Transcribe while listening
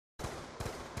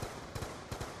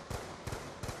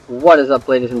What is up,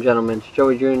 ladies and gentlemen? It's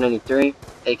Joey Jr. 93,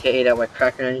 aka that White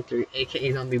Cracker 93,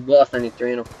 aka Zombie Boss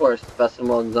 93, and of course, Best in the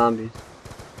World in Zombies.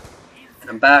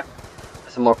 And I'm back with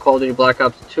some more Call of Duty Black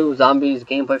Ops 2 Zombies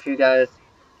gameplay for you guys.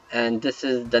 And this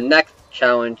is the next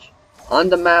challenge on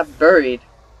the map Buried,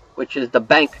 which is the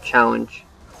Bank Challenge.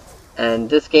 And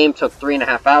this game took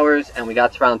 3.5 hours, and we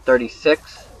got to round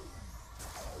 36.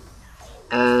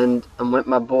 And I'm with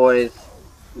my boys,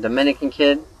 Dominican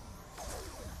Kid,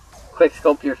 Quick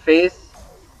Scope Your Face,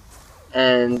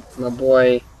 and my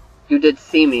boy You Did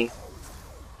See Me,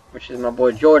 which is my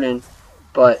boy Jordan,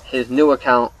 but his new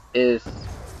account is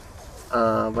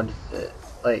what is it,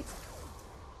 like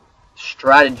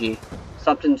strategy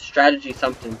something,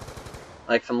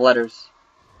 like some letters.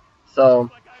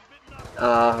 So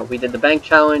we did the bank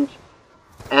challenge,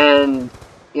 and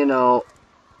you know,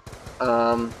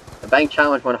 the bank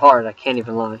challenge went hard, I can't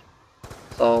even lie.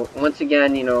 So once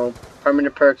again, you know,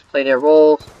 permanent perks play their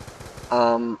roles.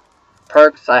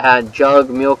 Perks, I had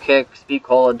Jug, Mule Kick, Speed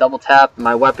Cola, Double Tap.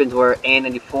 My weapons were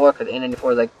A94, because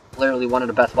A94 is like literally one of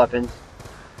the best weapons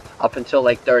up until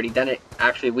like 30. Then it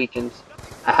actually weakens.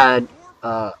 I had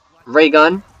Ray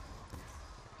Gun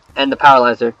and the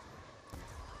Paralyzer.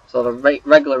 So the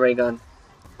regular Ray Gun,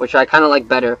 which I kind of like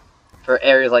better for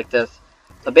areas like this.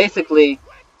 So basically,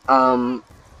 I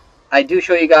do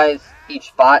show you guys each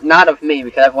spot, not of me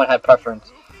because everyone had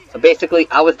preference. So basically,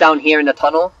 I was down here in the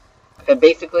tunnel. Okay,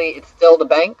 basically, it's still the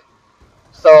bank.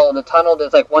 So the tunnel,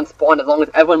 there's like one spawn. As long as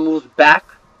everyone moves back,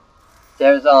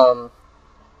 there's you know,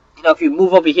 if you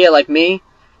move over here like me,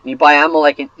 and you buy ammo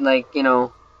like you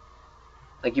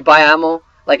buy ammo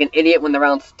like an idiot when the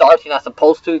round starts. You're not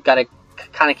supposed to. You gotta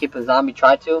kind of keep a zombie.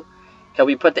 Try to. Cause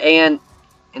we put the AN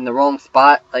in the wrong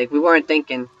spot. Like we weren't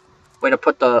thinking where to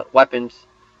put the weapons.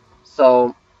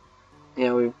 So, you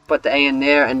know, we put the A in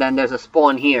there, and then there's a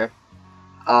spawn here.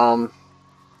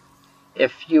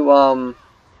 If you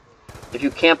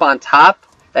camp on top,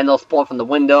 then they'll spawn from the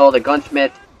window, the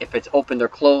gunsmith, if it's opened or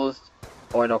closed,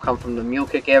 or they'll come from the mule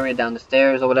kick area down the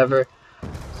stairs or whatever.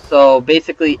 So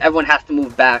basically, everyone has to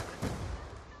move back.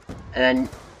 And then,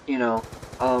 you know,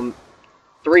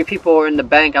 3 people are in the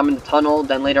bank, I'm in the tunnel.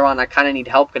 Then later on, I kind of need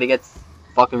help because it gets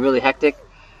fucking really hectic.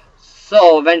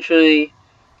 So eventually,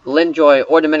 Linjoy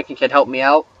or Dominican Kid helped me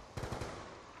out,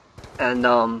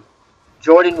 and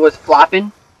Jordan was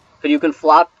flopping, because you can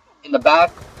flop in the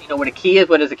back, you know where the key is,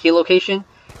 where there's a key location.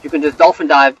 You can just dolphin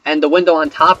dive, and the window on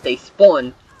top, they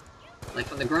spawn like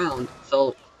from the ground.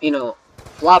 So, you know,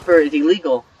 flopper is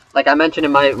illegal, like I mentioned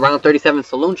in my round 37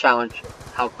 saloon challenge,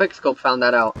 how Quickscope found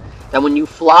that out, that when you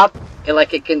flop,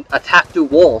 it can attack through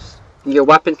walls. Your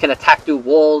weapons can attack through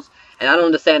walls, and I don't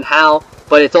understand how,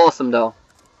 but it's awesome though.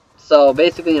 So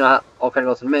basically, you know, all credit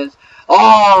goes to the Miz.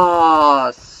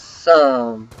 Awesome!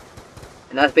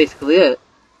 And that's basically it.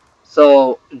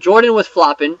 So Jordan was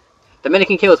flopping.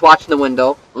 Dominican Kid was watching the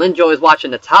window. Linjoy was watching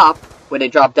the top, where they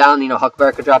drop down. You know,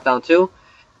 Huckberry could drop down too.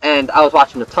 And I was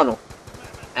watching the tunnel.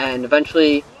 And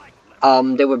eventually,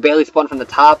 they were barely spawned from the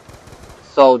top.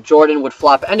 So Jordan would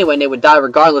flop anyway, and they would die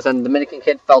regardless. And the Dominican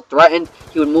Kid felt threatened.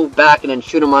 He would move back and then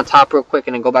shoot him on top real quick,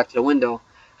 and then go back to the window.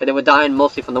 But they were dying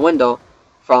mostly from the window,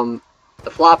 from the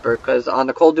flopper, because on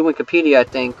the Cold Duty Wikipedia, I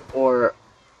think, or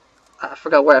I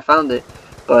forgot where I found it,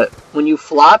 but when you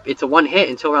flop, it's a 1 hit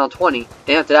until round 20.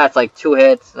 Then after that, it's like 2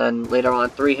 hits, and later on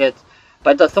 3 hits.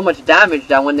 But it does so much damage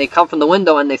that when they come from the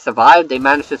window and they survive, they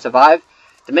manage to survive,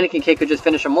 Dominican Kid could just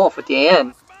finish them off with the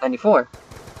AN 94.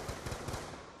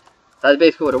 That's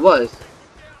basically what it was.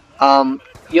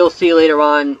 You'll see later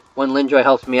on when Linjoy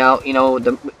helps me out. You know,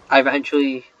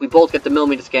 we both get the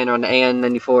millimeter scanner on the AN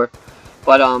 94.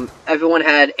 But everyone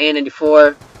had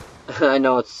A94. I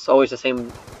know it's always the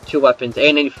same 2 weapons.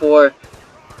 A94,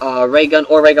 Ray Gun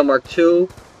or Ray Gun Mark II,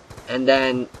 and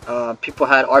then people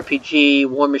had RPG,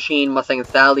 War Machine, Mustang and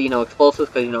Sally. You know, explosives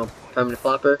because, you know, permanent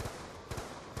flopper.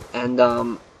 And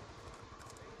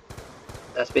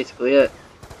that's basically it.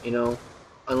 You know,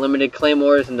 unlimited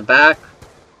claymores in the back.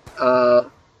 I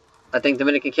think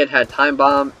Dominican Kid had Time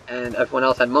Bomb, and everyone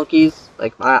else had monkeys.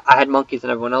 Like I had monkeys, and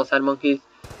everyone else had monkeys.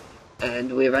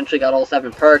 And we eventually got all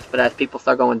 7 perks, but as people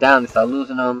start going down, they start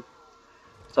losing them.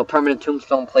 So permanent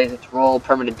tombstone plays its role.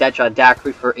 Permanent deadshot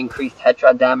daiquiri for increased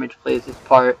headshot damage plays its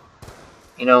part.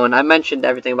 You know, and I mentioned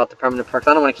everything about the permanent perks.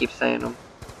 I don't want to keep saying them.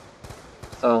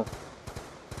 So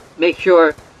make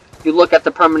sure you look at the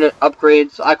permanent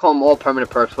upgrades. I call them all permanent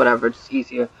perks, whatever. It's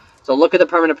easier. So look at the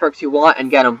permanent perks you want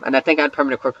and get them. And I think I had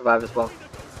permanent quick revive as well.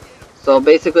 So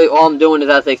basically, all I'm doing is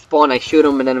as they spawn, I shoot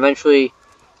them, and then eventually,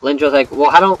 Linjo's like,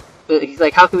 well, he's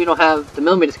like, how come we don't have the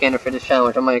millimeter scanner for this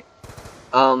challenge? I'm like,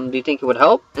 do you think it would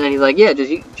help? And then he's like, yeah,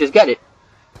 just get it.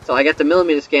 So So I get the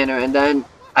millimeter scanner, and then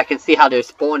I can see how they're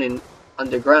spawning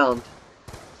underground.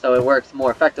 So it works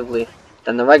more effectively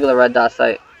than the regular red dot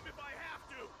sight.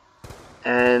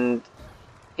 And,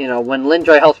 you know, when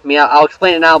linjoy helps me out, I'll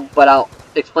explain it now, but I'll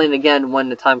explain it again when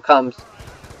the time comes.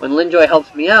 When linjoy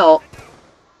helps me out,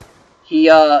 he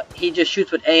just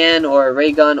shoots with AN or a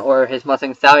ray gun or his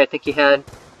Mustang Sally, I think he had.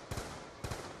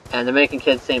 And Dominican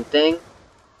Kid, same thing.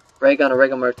 Ray gun or ray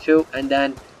gun Mark II. And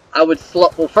then I would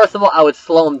first of all, I would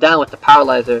slow him down with the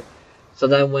paralyzer. So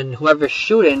then when whoever's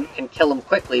shooting can kill him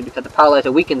quickly, because the paralyzer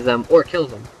weakens them or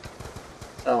kills them.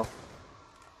 So,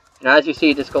 you know, as you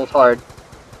see, this goes hard.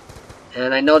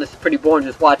 And I know this is pretty boring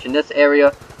just watching this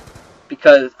area,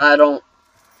 because I don't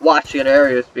watch the other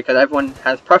areas, because everyone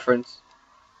has preference.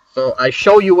 So I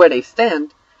show you where they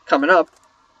stand coming up,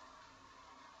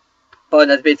 but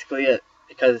that's basically it,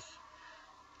 because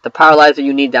the paralyzer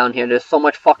you need down here, there's so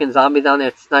much fucking zombies down there,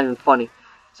 it's not even funny.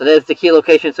 So there's the key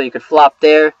location, so you could flop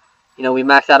there. You know, we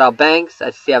maxed out our banks.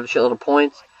 As you see, I have a shitload of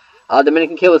points.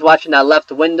 Dominican Kid was watching that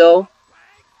left window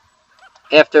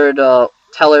after the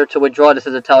teller to withdraw. This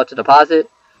is a teller to deposit.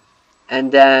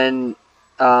 And then,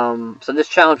 so this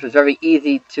challenge was very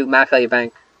easy to max out your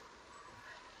bank.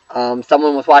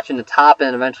 Someone was watching the top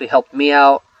and eventually helped me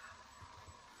out.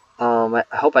 I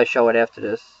hope I show it after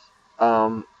this.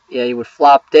 Yeah, you would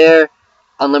flop there.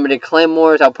 Unlimited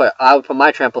claymores. I would put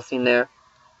my trample scene there.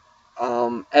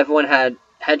 Everyone had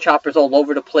head choppers all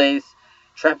over the place,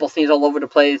 trample scenes all over the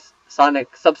place,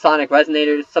 subsonic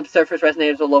resonators, subsurface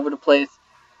resonators all over the place.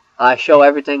 I show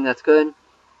everything that's good.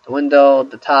 The window,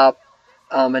 the top,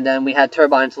 and then we had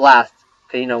turbines last.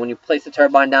 Because, you know, when you place the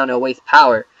turbine down, it'll waste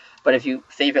power. But if you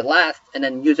save it last and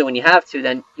then use it when you have to,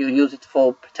 then you use its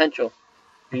full potential.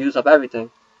 You use up everything,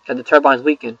 because the turbine's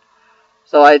weakened.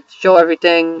 So I show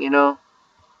everything, you know.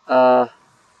 That's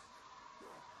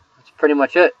pretty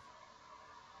much it.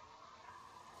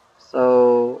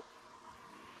 So,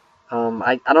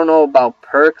 I don't know about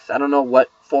perks. I don't know what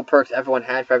full perks everyone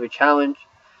had for every challenge,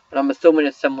 but I'm assuming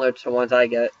it's similar to the ones I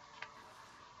get.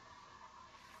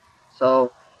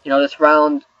 So, you know, this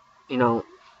round, you know,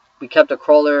 we kept a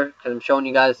crawler, because I'm showing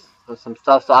you guys some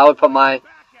stuff. So I would put my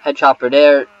head chopper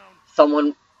there.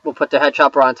 Someone will put their head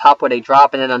chopper on top where they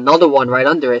drop, and then another one right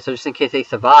under it, so just in case they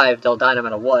survive, they'll die no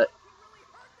matter what.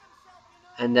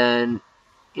 And then,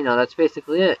 you know, that's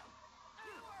basically it.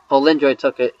 Oh, linjoy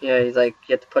took it. Yeah, he's like,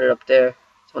 you have to put it up there.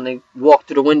 So when they walk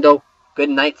through the window, good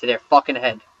night to their fucking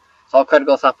head. So all credit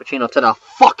goes to Pacino to the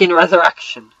fucking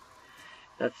resurrection.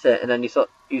 That's it. And then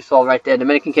you saw right there,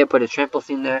 Dominican Kid put a trample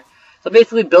scene there. So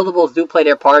basically, buildables do play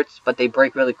their parts, but they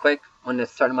break really quick when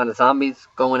there's a certain amount of zombies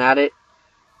going at it.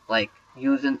 Like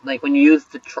when you use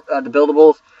the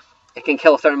buildables, it can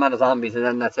kill a certain amount of zombies, and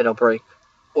then that's it, it'll break.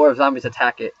 Or if zombies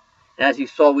attack it. And as you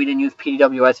saw, we didn't use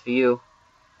PDW SVU.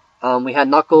 We had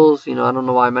Knuckles, you know, I don't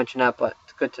know why I mentioned that, but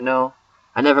it's good to know.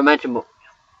 I never mentioned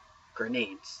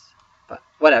grenades, but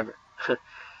whatever.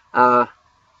 I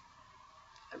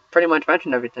pretty much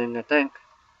mentioned everything, I think.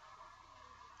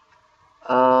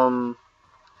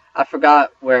 I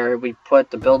forgot where we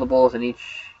put the buildables in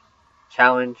each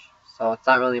challenge, so it's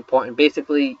not really important.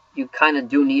 Basically, you kind of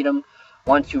do need them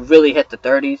once you really hit the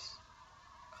 30s.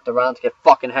 The rounds get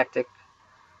fucking hectic.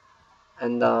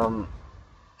 And,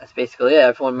 that's basically it.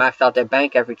 Everyone maxed out their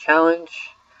bank every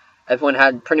challenge. Everyone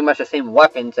had pretty much the same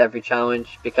weapons every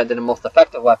challenge because they're the most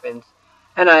effective weapons.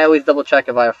 And I always double check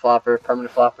if I have flopper,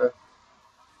 permanent flopper.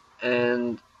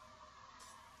 And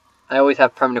I always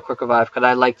have permanent quick revive because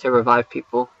I like to revive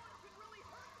people.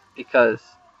 Because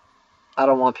I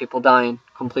don't want people dying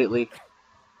completely.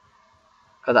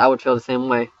 Because I would feel the same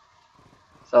way.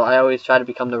 So I always try to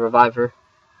become the reviver.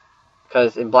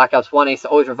 Because in Black Ops 1 I used to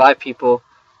always revive people.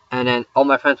 And then all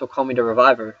my friends will call me the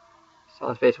reviver. So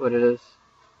that's basically what it is.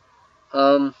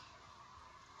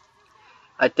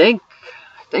 I think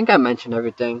I mentioned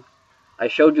everything. I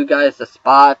showed you guys the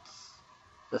spots.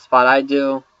 The spot I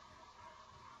do.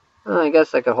 I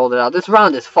guess I could hold it out. This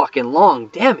round is fucking long.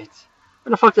 Damn it.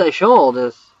 Where the fuck did I show all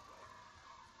this?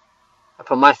 I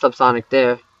put my subsonic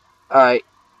there. Alright.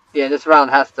 Yeah, this round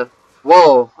has to...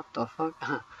 Whoa. What the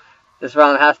fuck? This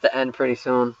round has to end pretty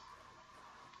soon.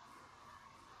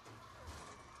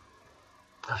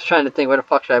 I was trying to think, where the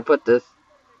fuck should I put this?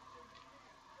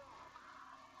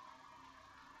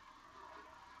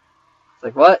 It's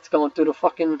like, what? It's going through the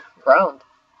fucking ground.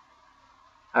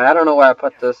 Alright, I don't know where I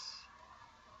put this.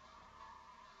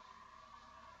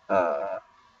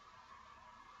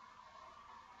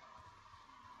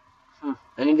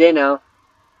 Any day now.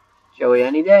 Joey,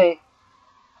 any day.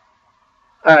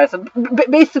 Alright, so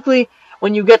basically,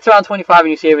 when you get to round 25 and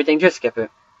you see everything, just skip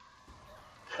it.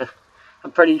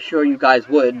 I'm pretty sure you guys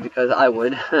would, because I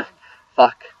would.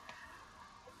 Fuck.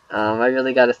 I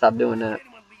really gotta stop doing that.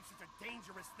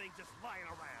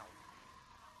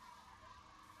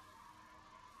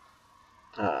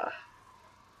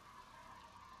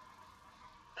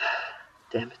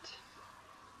 Damn it.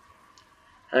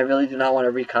 I really do not want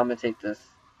to recommendate this.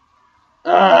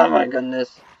 Oh my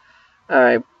goodness.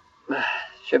 Alright.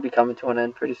 Should be coming to an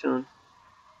end pretty soon.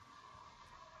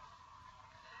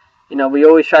 You know, we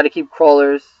always try to keep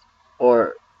crawlers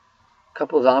or a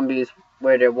couple zombies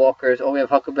where they're walkers. Or we have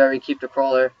Huckleberry keep the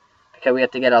crawler because we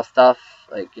have to get our stuff,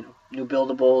 like, you know, new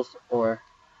buildables or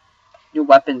new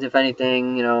weapons if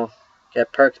anything, you know,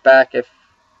 get perks back if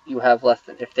you have less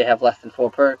than, if they have less than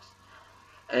 4 perks,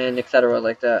 and etc.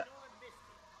 like that.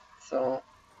 So,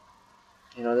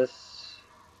 you know, this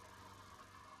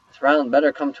round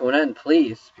better come to an end,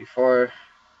 please, before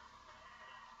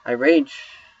I rage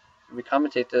and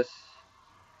recommendate this.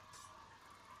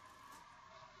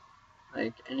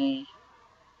 Like, any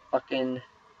fucking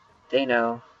day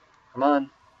now. Come on.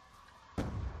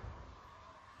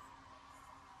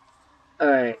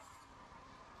 Alright.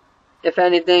 If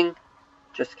anything,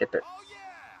 just skip it.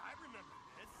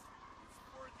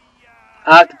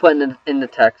 I have to put in the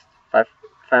text if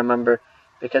I remember,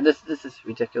 because this is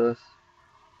ridiculous.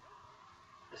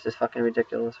 This is fucking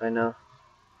ridiculous right now.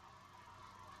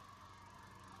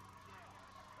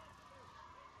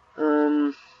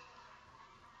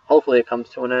 Hopefully it comes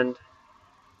to an end.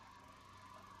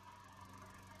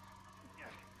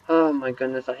 Oh my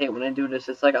goodness, I hate when I do this.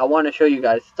 It's like I want to show you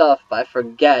guys stuff, but I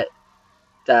forget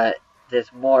that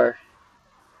there's more.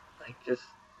 Like, just,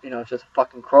 you know, it's just a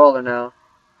fucking crawler now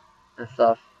and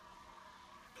stuff.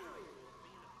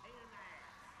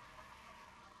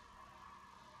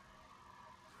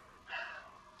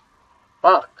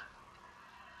 Fuck.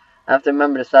 I have to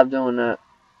remember to stop doing that.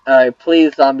 Alright,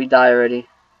 please zombie die already.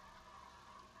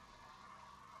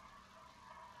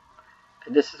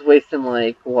 This is wasting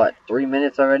like, what, 3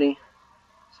 minutes already?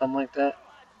 Something like that.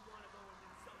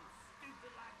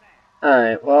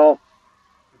 Alright, well,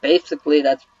 basically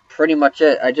that's pretty much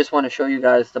it. I just want to show you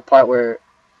guys the part where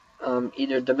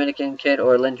either Dominican Kid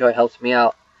or Linjoy helps me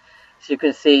out. So you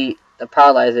can see the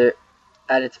paralyzer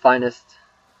at its finest.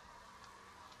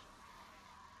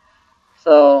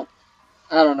 So,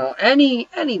 I don't know, any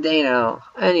day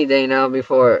now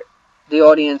before the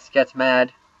audience gets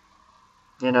mad,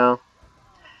 you know.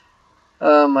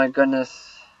 Oh my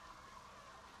goodness.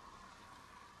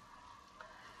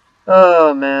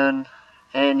 Oh man,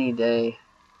 any day.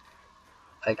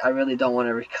 Like, I really don't want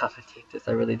to recommendate this,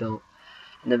 I really don't.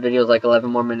 And the video's like 11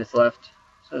 more minutes left,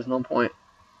 so there's no point.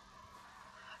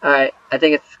 Alright, I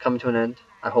think it's coming to an end,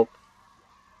 I hope.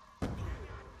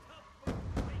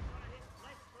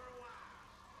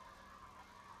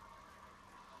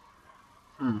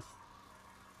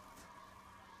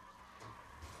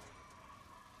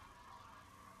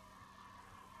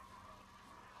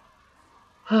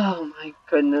 Oh my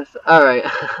goodness. Alright,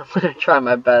 I'm gonna try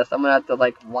my best. I'm gonna have to,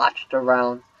 like, watch the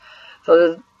rounds.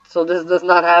 So this does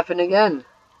not happen again.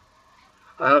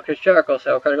 Oh, Chris Jericho,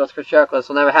 so credit goes to Chris Jericho. This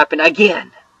will never happen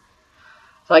again.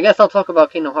 So I guess I'll talk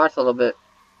about Kingdom Hearts a little bit.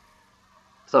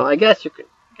 So I guess you could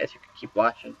keep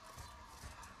watching.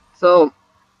 So,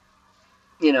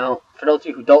 you know, for those of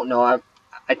you who don't know,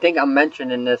 I think I'm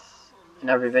mentioning this in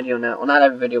every video now. Well, not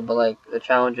every video, but like the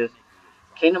challenges.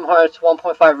 Kingdom Hearts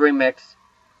 1.5 Remix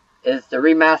is the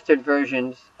remastered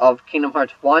versions of Kingdom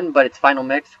Hearts 1, but its final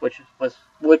mix, which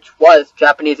was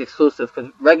Japanese exclusive,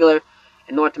 because regular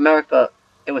in North America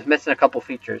it was missing a couple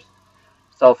features.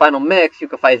 So final mix, you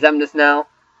can fight Xemnas now,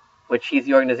 which he's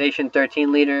the Organization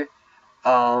 13 leader.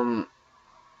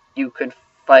 You could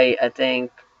fight, I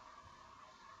think,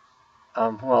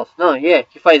 who else? No, yeah,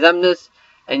 you fight Xemnas,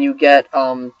 and you get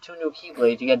 2 new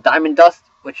Keyblades. You get Diamond Dust,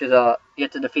 which is you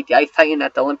have to defeat the Ice Titan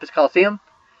at the Olympus Coliseum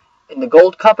in the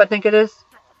Gold Cup, I think it is.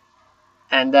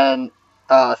 And then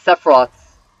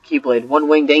Sephiroth's Keyblade, One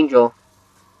Winged Angel,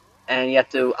 and you have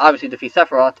to obviously defeat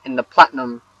Sephiroth in the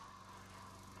Platinum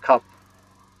Cup,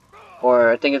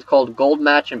 or I think it's called Gold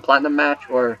Match and Platinum Match,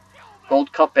 or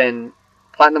Gold Cup and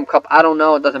Platinum Cup. I don't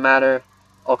know. It doesn't matter.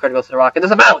 All credit goes to The Rock. It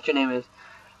doesn't matter what your name is,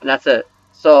 and that's it.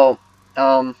 So,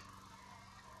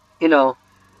 you know,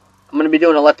 I'm gonna be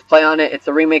doing a Let's Play on it. It's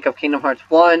a remake of Kingdom Hearts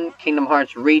 1, Kingdom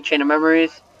Hearts Re: Chain of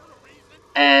Memories,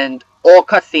 and all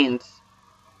cutscenes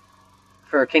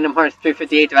for Kingdom Hearts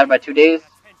 358 divided by 2 days,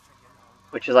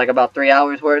 which is like about 3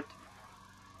 hours worth.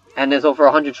 And there's over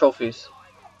 100 trophies.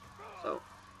 So,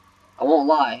 I won't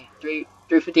lie.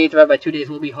 358 divided by 2 days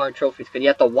will be hard trophies, because you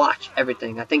have to watch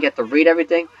everything. I think you have to read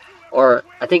everything, or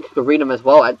I think you can read them as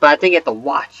well, but I think you have to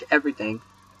watch everything.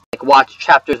 like watch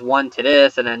chapters 1 to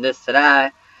this and then this to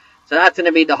that. So that's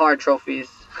gonna be the hard trophies.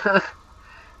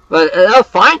 But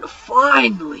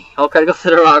finally, okay, go to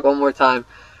the rock one more time.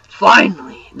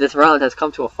 Finally, this round has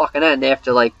come to a fucking end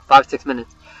after like 5-6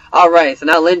 minutes. Alright, so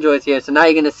now linjoy's here, so now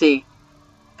you're gonna see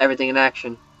everything in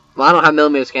action. Well, I don't have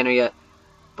millimeter scanner yet,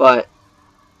 but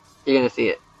you're gonna see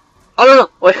it. Oh no,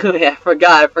 wait, I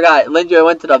forgot. Linjoy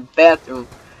went to the bathroom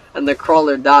and the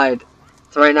crawler died.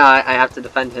 So right now I have to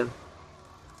defend him.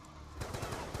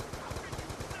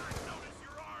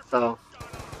 So,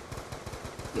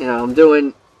 you know, I'm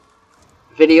doing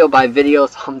video by video,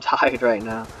 so I'm tired right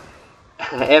now.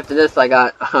 After this, I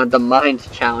got the Minds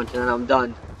challenge, and then I'm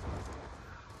done.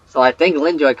 So I think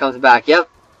linjoy comes back. Yep,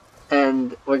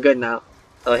 and we're good now.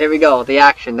 So here we go, the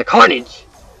action, the carnage.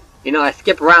 You know, I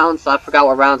skipped rounds, so I forgot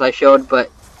what rounds I showed,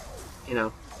 but you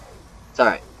know, it's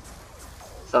alright.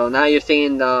 So now you're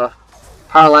seeing the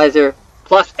Paralyzer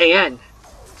plus AN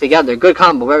together. Good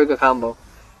combo, very good combo.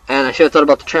 And I should have thought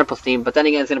about the trample steam, but then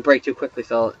again, it's going to break too quickly,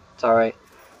 so it's alright.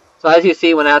 So as you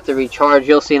see, when I have to recharge,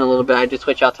 you'll see in a little bit, I just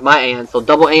switch out to my AN, so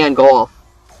double AN go off.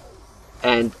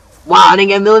 And, wow, I didn't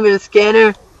get millimeter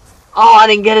scanner. Oh, I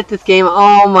didn't get it this game.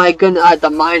 Oh my goodness, the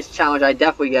Minds challenge, I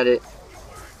definitely get it.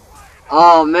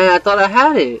 Oh man, I thought I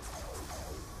had it.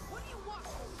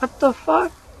 What the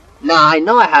fuck? Nah, I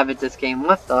know I have it this game.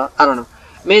 What the? I don't know.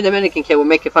 Me and the Dominican kid were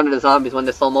making fun of the zombies when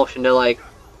they're slow motion. They're like,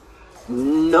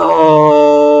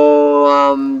 no,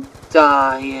 I'm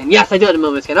dying. Yes, I do have the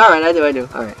millimeter scan. Alright, I do.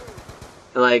 Alright.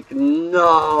 They're like,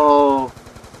 no,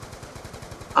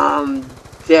 I'm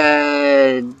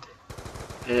dead.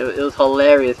 And it was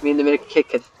hilarious. Me and the Dominican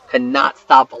kid could not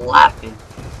stop laughing.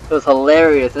 It was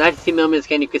hilarious. And as you see millimeter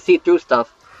scan, you can see through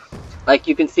stuff. Like,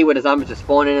 you can see where the zombies are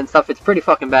spawning and stuff. It's pretty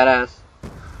fucking badass.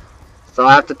 So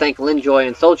I have to thank linjoy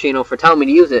and Solchino for telling me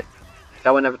to use it.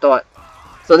 I would never thought.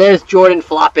 So there's Jordan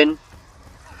flopping.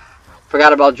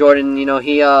 Forgot about Jordan. You know,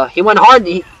 he went hard.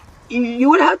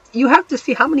 You have to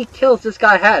see how many kills this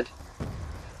guy had.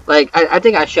 Like, I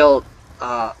think I showed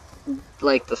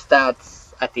like the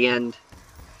stats at the end,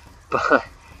 but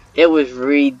it was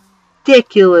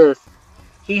ridiculous.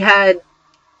 He had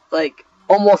like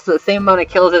almost the same amount of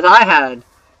kills as I had,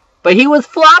 but he was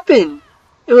flopping.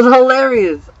 It was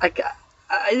hilarious.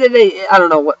 I don't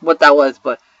know what that was,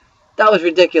 but that was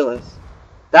ridiculous.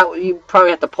 You probably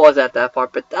have to pause at that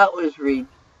part, but that was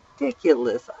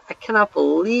ridiculous. I cannot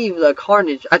believe the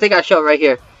carnage. I think I show it right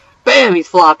here. Bam, he's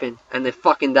flopping, and they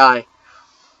fucking die.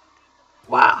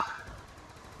 Wow.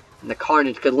 And the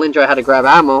carnage, because linjoy had to grab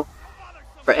ammo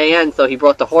for AN, so he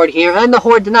brought the Horde here, and the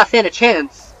Horde did not stand a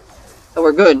chance. So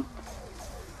we're good.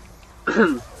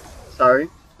 Sorry.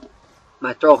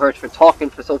 My throat hurts for talking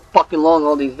for so fucking long,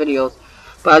 all these videos.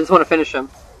 But I just want to finish them.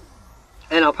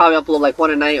 And I'll probably upload like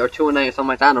 1 a night or 2 a night or something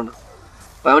like that, I don't know.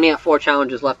 But I only have 4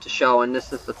 challenges left to show, and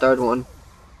this is the 3rd one.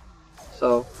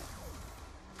 So,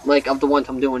 like, of the ones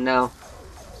I'm doing now.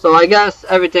 So I guess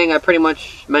everything, I pretty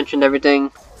much mentioned everything.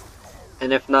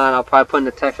 And if not, I'll probably put in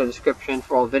the text or description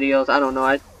for all videos. I don't know,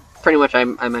 I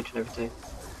mentioned everything.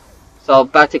 So,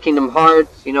 back to Kingdom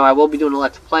Hearts. You know, I will be doing a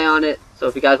Let's Play on it. So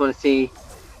if you guys want to see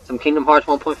some Kingdom Hearts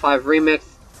 1.5 remix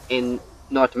in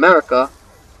North America,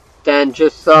 then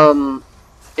just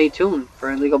stay tuned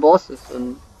for illegal bosses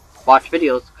and watch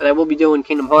videos. Because I will be doing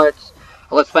Kingdom Hearts,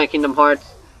 a Let's Play on Kingdom Hearts.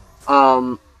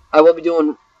 I will be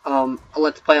doing a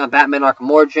Let's Play on Batman Arkham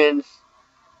Origins,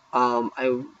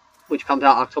 which comes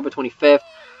out October 25th.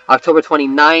 October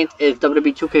 29th is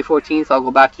WWE 2K14, so I'll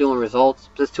go back to doing results.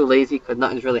 Just too lazy because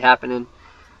nothing's really happening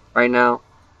right now,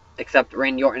 except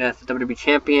Randy Orton as the WWE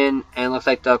Champion, and it looks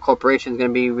like the corporation is going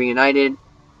to be reunited.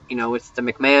 You know, it's the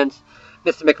McMahons.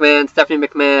 Mr. McMahon, Stephanie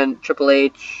McMahon, Triple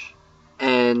H,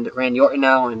 and Randy Orton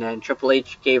now, and then Triple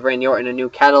H gave Randy Orton a new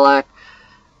Cadillac,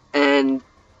 and,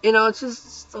 you know, it's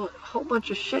just a whole bunch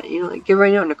of shit, you know, like, give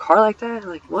Randy Orton a car like that,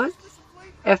 like, what?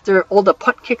 After all the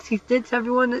punt kicks he did to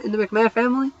everyone in the McMahon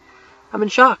family? I'm in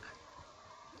shock.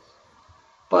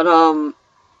 But,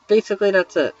 basically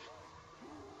that's it.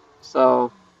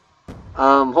 So,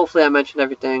 hopefully I mentioned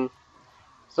everything.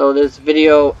 So this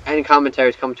video and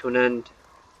commentaries come to an end.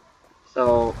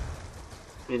 So,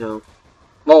 you know,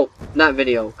 well, not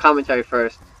video, commentary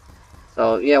first.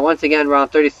 So, yeah, once again,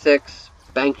 round 36,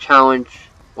 bank challenge,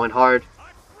 went hard.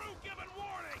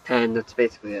 And that's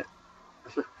basically it.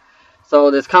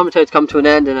 So this commentary's come to an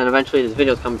end, and then eventually this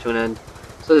video's come to an end.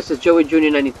 So this is Joey Jr.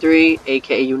 93,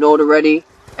 aka you know it already,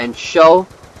 and show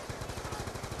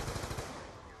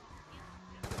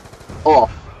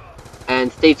off.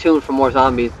 And stay tuned for more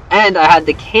zombies. And I had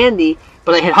the candy,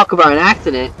 but I hit Huckleberry on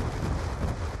accident,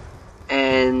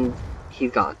 and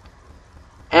he's gone.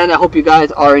 And I hope you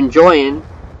guys are enjoying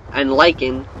and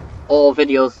liking all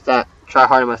videos that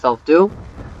Tryhard and myself do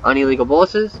on illegal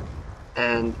bosses.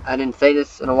 And I didn't say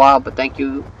this in a while, but thank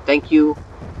you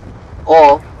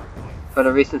all for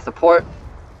the recent support.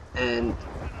 And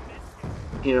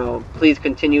you know, please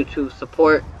continue to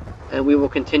support, and we will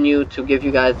continue to give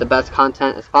you guys the best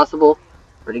content as possible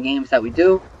for the games that we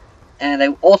do. And I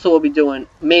also will be doing,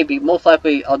 most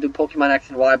likely, I'll do Pokemon X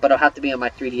and Y, but it'll have to be on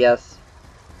my 3DS,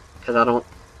 because I don't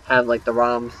have, like, the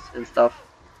ROMs and stuff.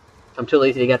 I'm too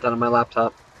lazy to get that on my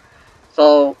laptop.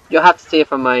 So, you'll have to see it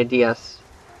from my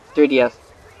 3DS.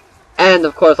 And,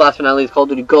 of course, last but not least, Call of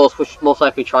Duty Ghosts, which most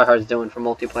likely Tryhard's doing for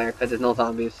multiplayer, because there's no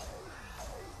zombies.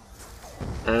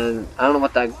 And I don't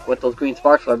know what those green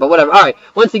sparks are, but whatever. Alright,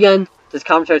 once again, this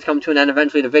commentary is coming to an end.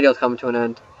 Eventually, the video is coming to an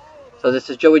end. So this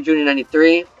is Joey Jr.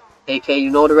 93, aka you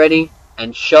know it already,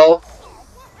 and show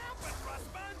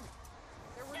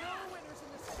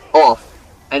off,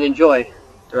 and enjoy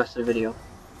the rest of the video.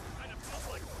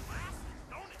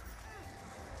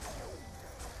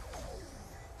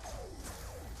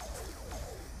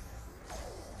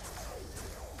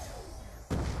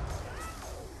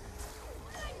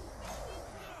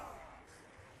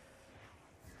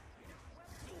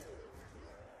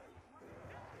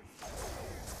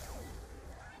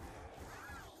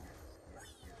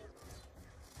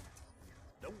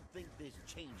 Don't think this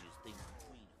changes things